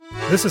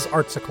This is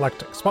Arts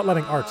Eclectic,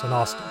 spotlighting arts in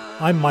Austin.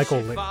 I'm Michael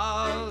Lee.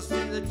 Falls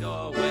through the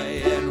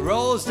doorway and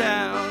rolls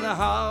down the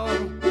hall.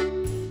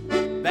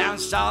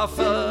 Bounced off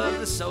of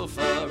the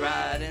sofa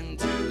right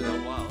into the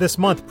wall. This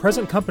month,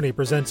 Present Company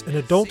presents An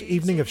Adult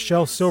Evening of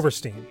Shel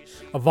Silverstein,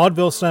 a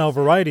vaudeville-style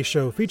variety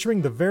show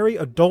featuring the very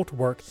adult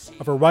work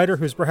of a writer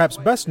who's perhaps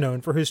best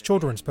known for his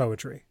children's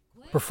poetry.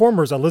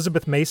 Performers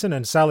Elizabeth Mason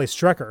and Sally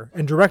Strecker,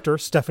 and director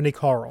Stephanie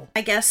Carl.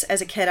 I guess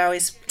as a kid I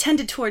always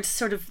tended towards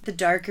sort of the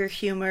darker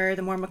humor,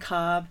 the more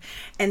macabre,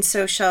 and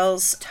so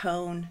Shel's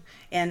tone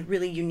and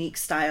really unique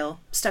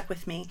style stuck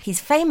with me. He's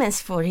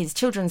famous for his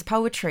children's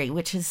poetry,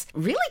 which is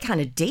really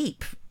kind of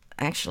deep,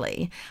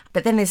 actually.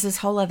 But then there's this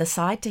whole other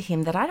side to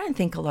him that I don't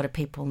think a lot of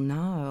people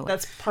know.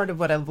 That's part of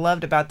what I've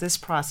loved about this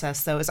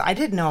process, though, is I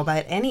didn't know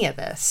about any of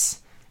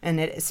this. And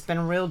it's been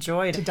a real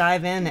joy to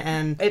dive in,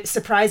 and it's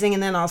surprising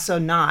and then also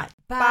not.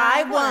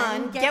 Buy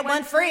one, get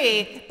one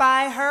free.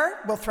 Buy her,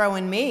 we'll throw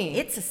in me.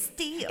 It's a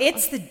steal.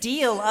 It's the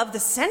deal of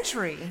the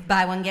century.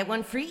 Buy one, get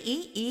one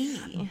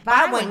free.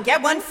 Buy one,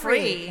 get one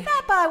free.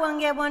 That buy one,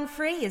 get one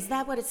free. Is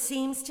that what it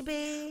seems to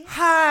be?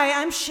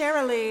 Hi, I'm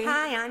Sherilee.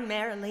 Hi, I'm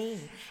Marilee.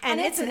 And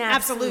it's an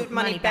absolute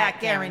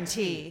money-back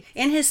guarantee.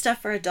 In his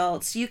stuff for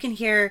adults, you can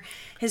hear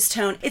his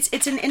tone.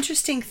 It's an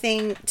interesting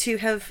thing to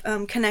have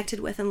connected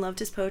with and loved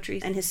his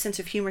poetry and his sense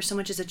of humor so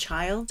much as a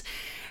child,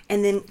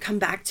 and then come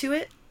back to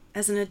it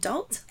as an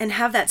adult and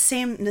have that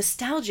same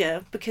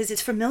nostalgia because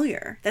it's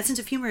familiar. That sense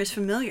of humor is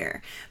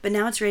familiar, but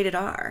now it's rated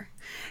R,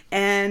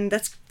 and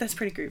that's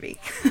pretty groovy.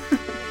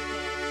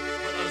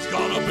 There's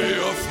gonna be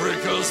a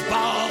freaker's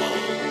ball.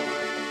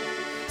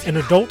 An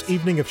Adult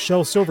Evening of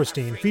Shel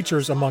Silverstein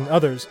features, among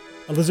others,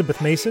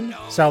 Elizabeth Mason,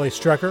 Sally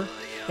Strecker,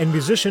 and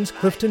musicians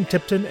Clifton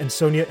Tipton and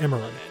Sonia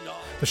Immerman.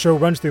 The show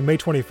runs through May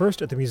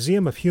 21st at the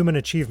Museum of Human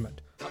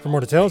Achievement. For more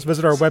details,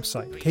 visit our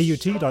website,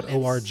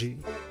 KUT.org.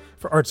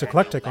 For Arts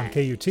Eclectic on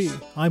KUT,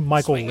 I'm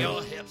Michael Lee.